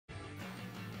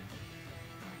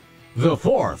The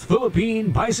 4th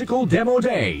Philippine Bicycle Demo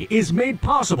Day is made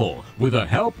possible with the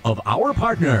help of our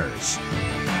partners.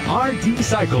 RD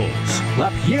Cycles,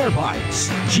 Lapierre Bikes,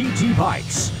 GT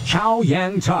Bikes, Chow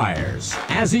Yang Tires,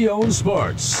 Azione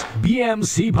Sports,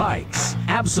 BMC Bikes,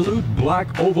 Absolute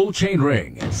Black Oval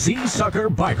Chainring, Sea Sucker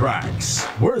Bike Racks,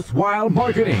 Worthwhile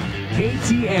Marketing,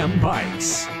 KTM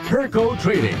Bikes, Herco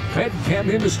Trading, FedChem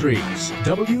Industries,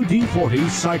 WD-40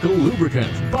 Cycle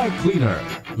Lubricant, Bike Cleaner,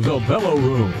 The Velo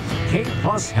Room, K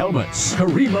Plus Helmets,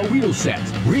 Karima Wheel Set,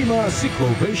 Rima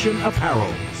Cyclovation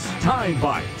Apparels, Time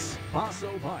Bikes,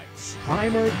 Paso Bikes,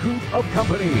 Primer Group of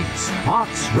Companies,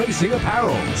 Fox Racing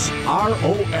Apparels,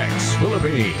 ROX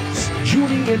Philippines,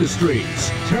 Junie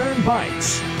Industries, Turn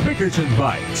Bikes, Bickerton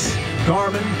Bikes,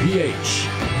 Garmin PH,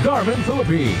 Garmin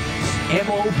Philippines,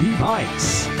 MOB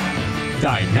Bikes,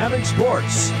 Dynamic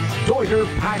Sports, Deuter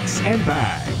Packs and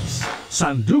Bags,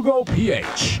 Sandugo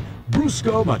PH,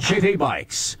 Brusco Machete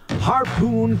Bikes,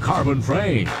 Harpoon Carbon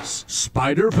Frames,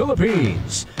 Spider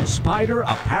Philippines, Spider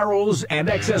Apparels and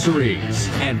Accessories,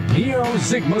 and Neo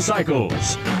Sigma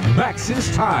Cycles,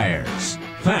 Maxxis Tires.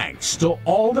 Thanks to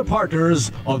all the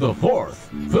partners of the 4th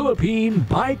Philippine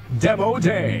Bike Demo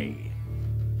Day.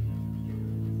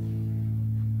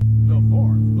 The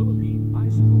 4th Philippine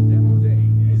Bicycle Demo Day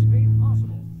is made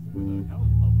possible with the help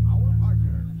of our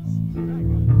partners.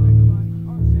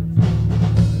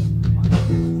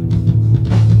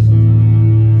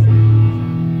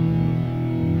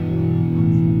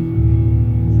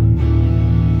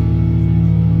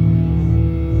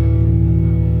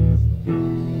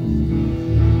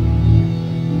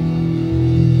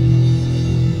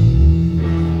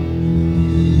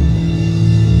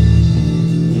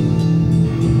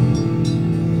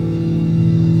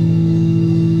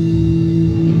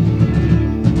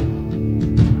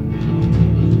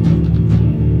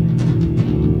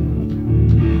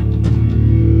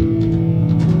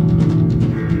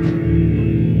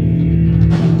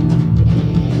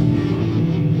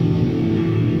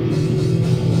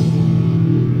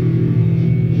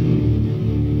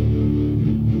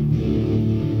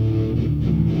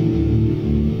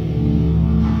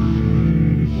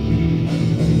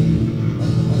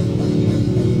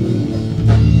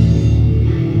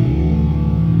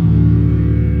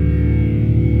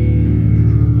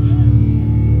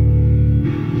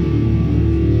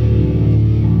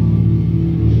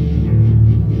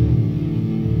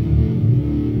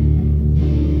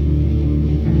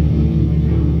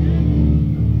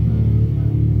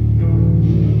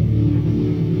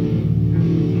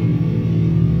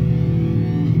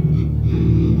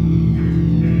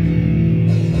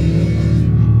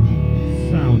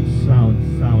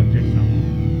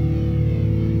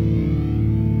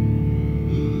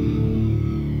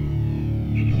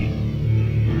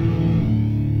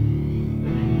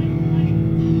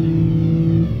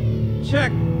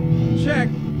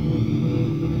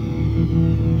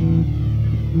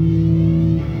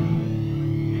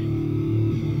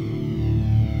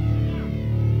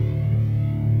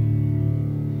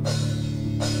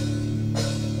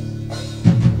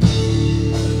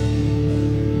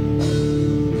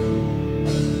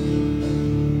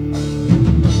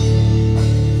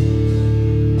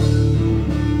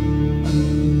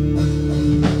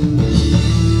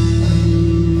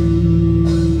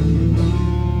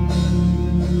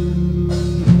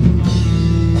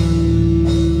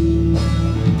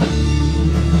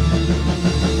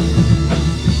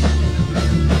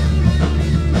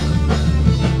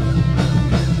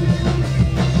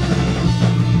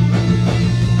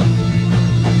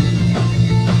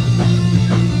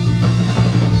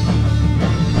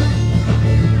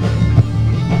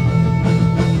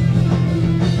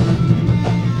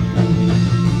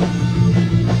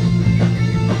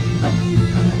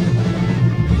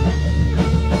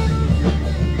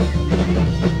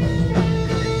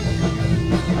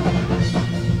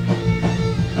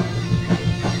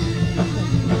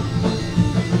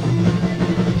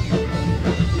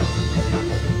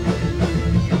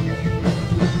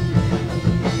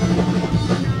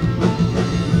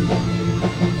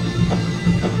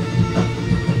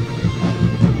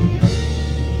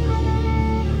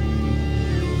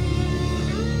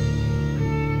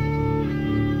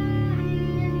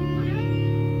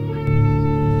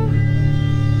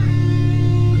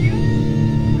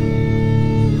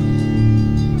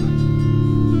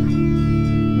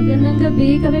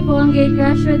 Kami po ang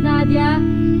Gatecrash with Nadia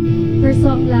for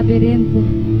song Labyrinth.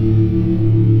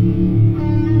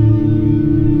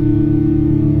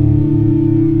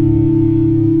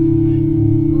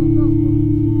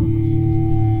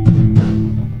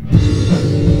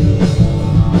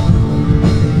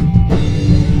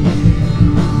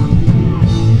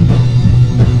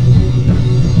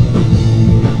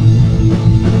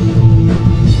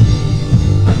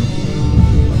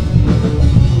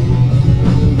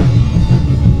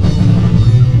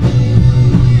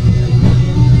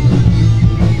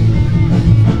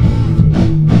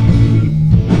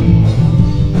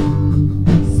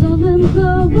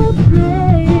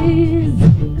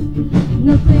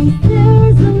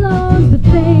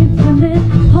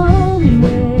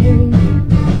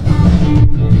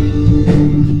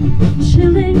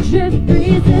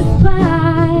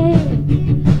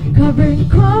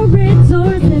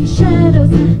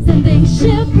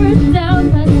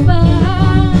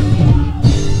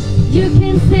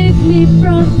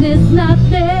 love is not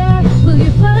there. Will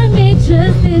you find me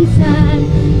just in time?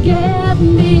 Get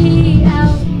me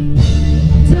out.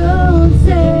 Don't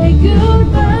say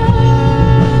goodbye,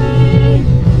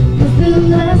 'cause the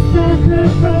last I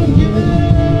heard from you,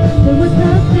 there was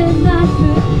nothing I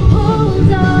could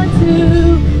hold on to.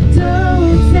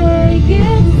 Don't take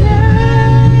it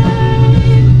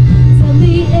time. Tell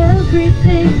me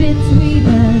everything between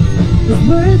us is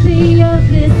worthy of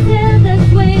this endless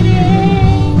waiting.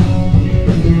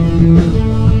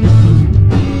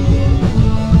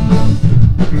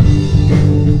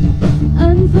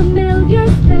 Unfamiliar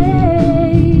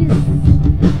space,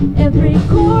 every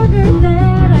corner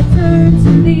that I turn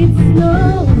to leads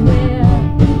nowhere.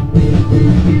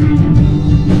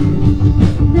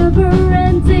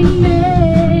 Never-ending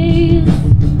maze,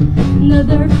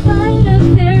 another fight of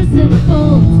theirs and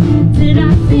faults. Did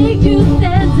I see you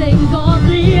standing on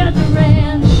the other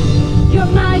end?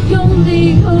 You're my only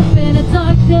hope in a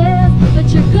darkness, but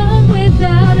you're gone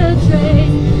without a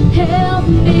trace. Help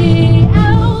me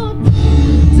out.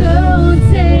 Don't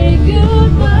say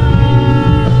goodbye,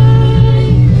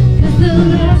 'cause the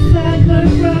last I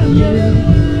heard from you,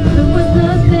 there was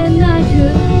nothing I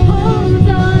could hold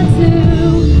on to.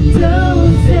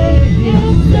 Don't say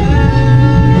it's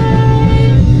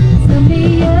time. Tell me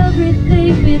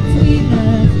everything between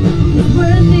us is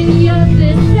worthy of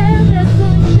this endless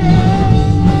sunshine.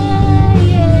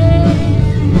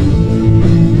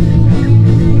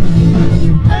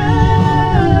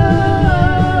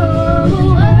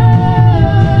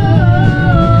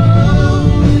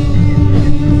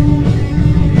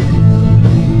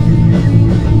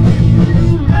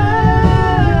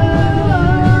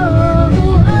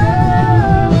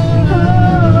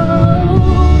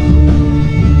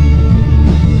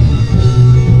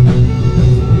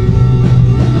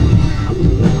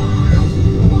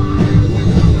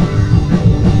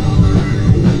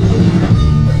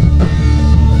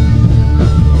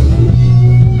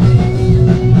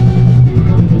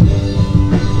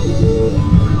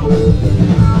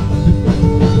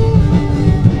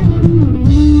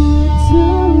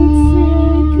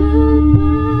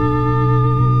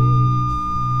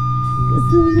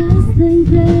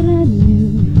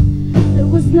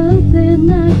 Nothing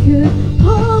I could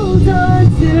hold on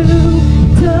to.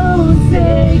 Don't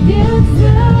take it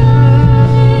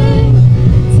time.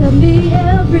 Tell me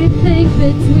everything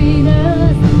between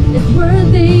us is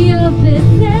worthy of this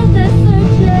endless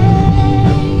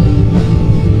searching.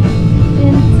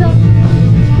 In touch,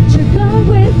 you're gone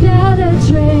without a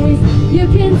trace. You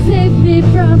can save me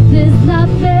from this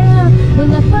nightmare.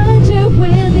 Will I find you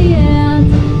in the end?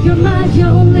 You're my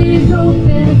only hope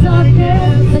in the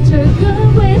darkness, but you're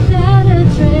gone without a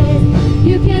trace.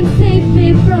 You can save me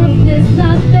from this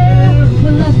nightmare.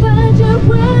 Will I find you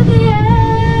in the end?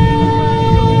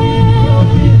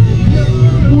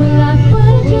 Will I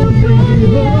find you in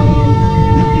the end?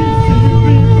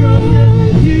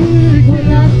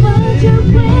 Will I find you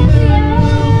in the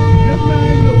end?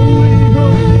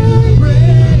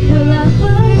 Will I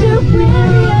find you in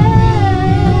the end?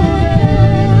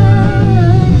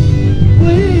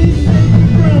 Please save me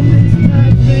from this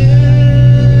nightmare.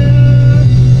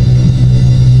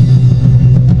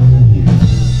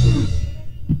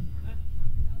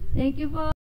 Thank you po.